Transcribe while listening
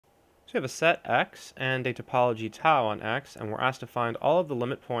So we have a set X and a topology tau on X, and we're asked to find all of the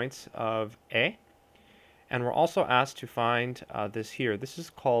limit points of A. And we're also asked to find this here. This is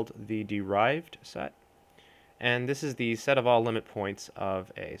called the derived set. And this is the set of all limit points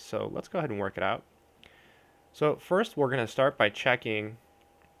of A. So let's go ahead and work it out. So first we're going to start by checking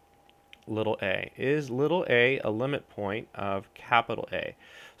little a. Is little a limit point of capital A?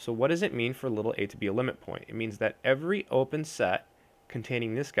 So what does it mean for little a to be a limit point? It means that every open set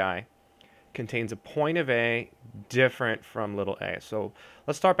containing this guy contains a point of A different from little a. So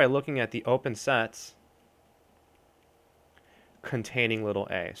let's start by looking at the open sets containing little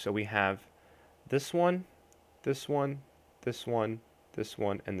a. So we have this one, this one, this one, this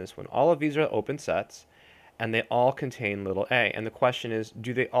one, and this one. All of these are open sets, and they all contain little a. And the question is,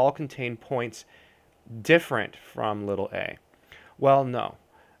 do they all contain points different from little a? Well, no.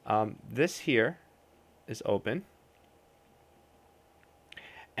 This here is open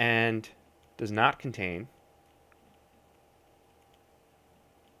and does not contain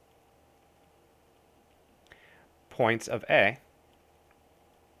points of A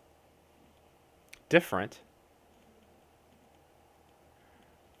different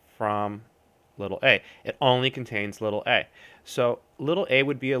from little a. It only contains little a. So little a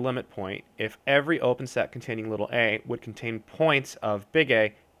would be a limit point if every open set containing little a would contain points of big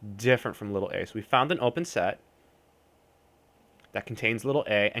A different from little a. So we found an open set that contains little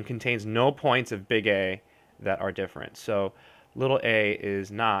a and contains no points of big A that are different. So little a is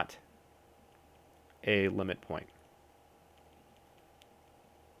not a limit point.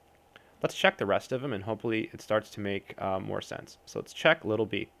 Let's check the rest of them, and hopefully it starts to make more sense. So let's check little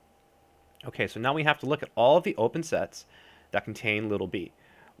b. Okay, so now we have to look at all of the open sets that contain little b.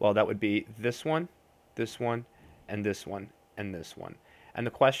 Well, that would be this one, and this one, and this one. And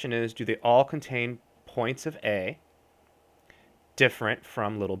the question is, do they all contain points of A different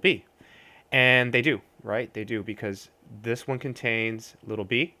from little b? And they do, right? They do, because this one contains little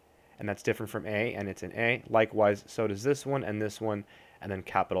b, and that's different from A, and it's in A. Likewise, so does this one, and then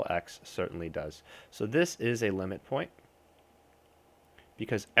capital X certainly does. So this is a limit point,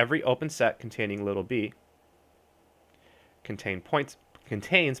 because every open set containing little b contains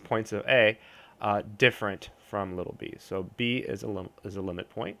points of A different from little b. So b is a limit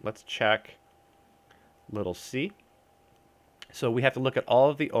point. Let's check little c. So we have to look at all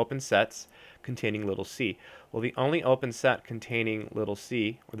of the open sets containing little c. Well, the only open set containing little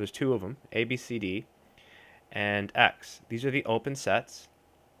c, or there's two of them, A, B, C, D, and X. These are the open sets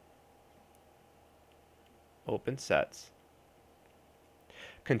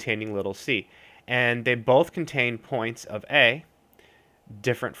containing little c. And they both contain points of A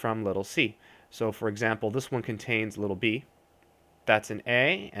different from little c. So for example, this one contains little b. That's an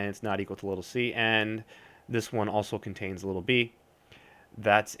A, and it's not equal to little c. And this one also contains little b.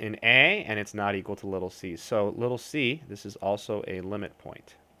 That's in A, and it's not equal to little c. So little c, this is also a limit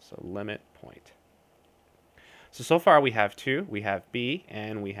point. So limit point. So far we have two. We have B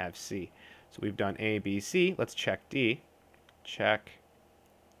and we have C. So we've done A, B, C. Let's check D. Check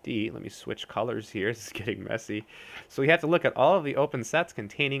D. Let me switch colors here. This is getting messy. So we have to look at all of the open sets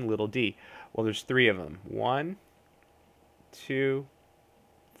containing little d. Well, there's three of them. 1, 2,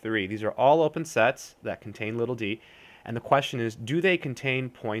 3. These are all open sets that contain little d. And the question is, do they contain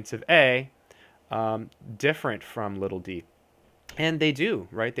points of A different from little d? And they do,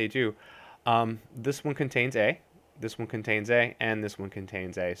 right? They do. This one contains A, this one contains A, and this one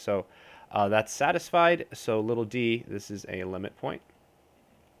contains A. So that's satisfied. So little d, this is a limit point.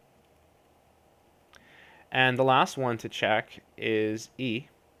 And the last one to check is E.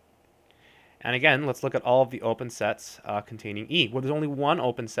 And again, let's look at all of the open sets containing E. Well, there's only one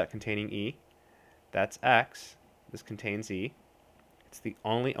open set containing E. That's X. This contains E. It's the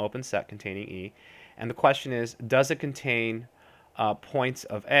only open set containing E. And the question is, does it contain points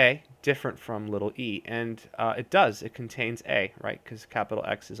of A different from little e? And it does. It contains A, right? Because capital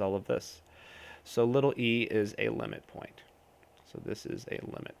X is all of this. So little e is a limit point. So this is a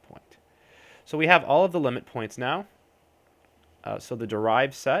limit point. So we have all of the limit points now. So the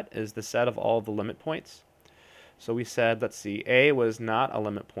derived set is the set of all of the limit points. So we said, let's see, A was not a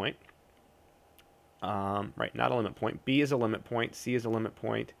limit point. Right, not a limit point. B is a limit point. C is a limit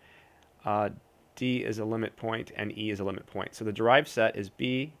point. D is a limit point, and E is a limit point. So the derived set is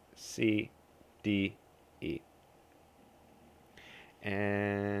B, C, D, E.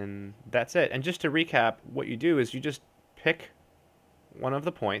 And that's it. And just to recap, what you do is you just pick one of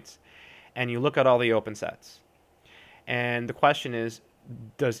the points, and you look at all the open sets. And the question is,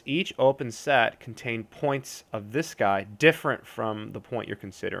 does each open set contain points of this guy different from the point you're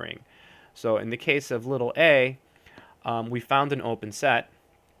considering? So in the case of little a, we found an open set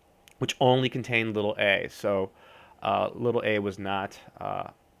which only contained little a. So little a was not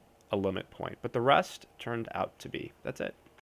a limit point, but the rest turned out to be. That's it.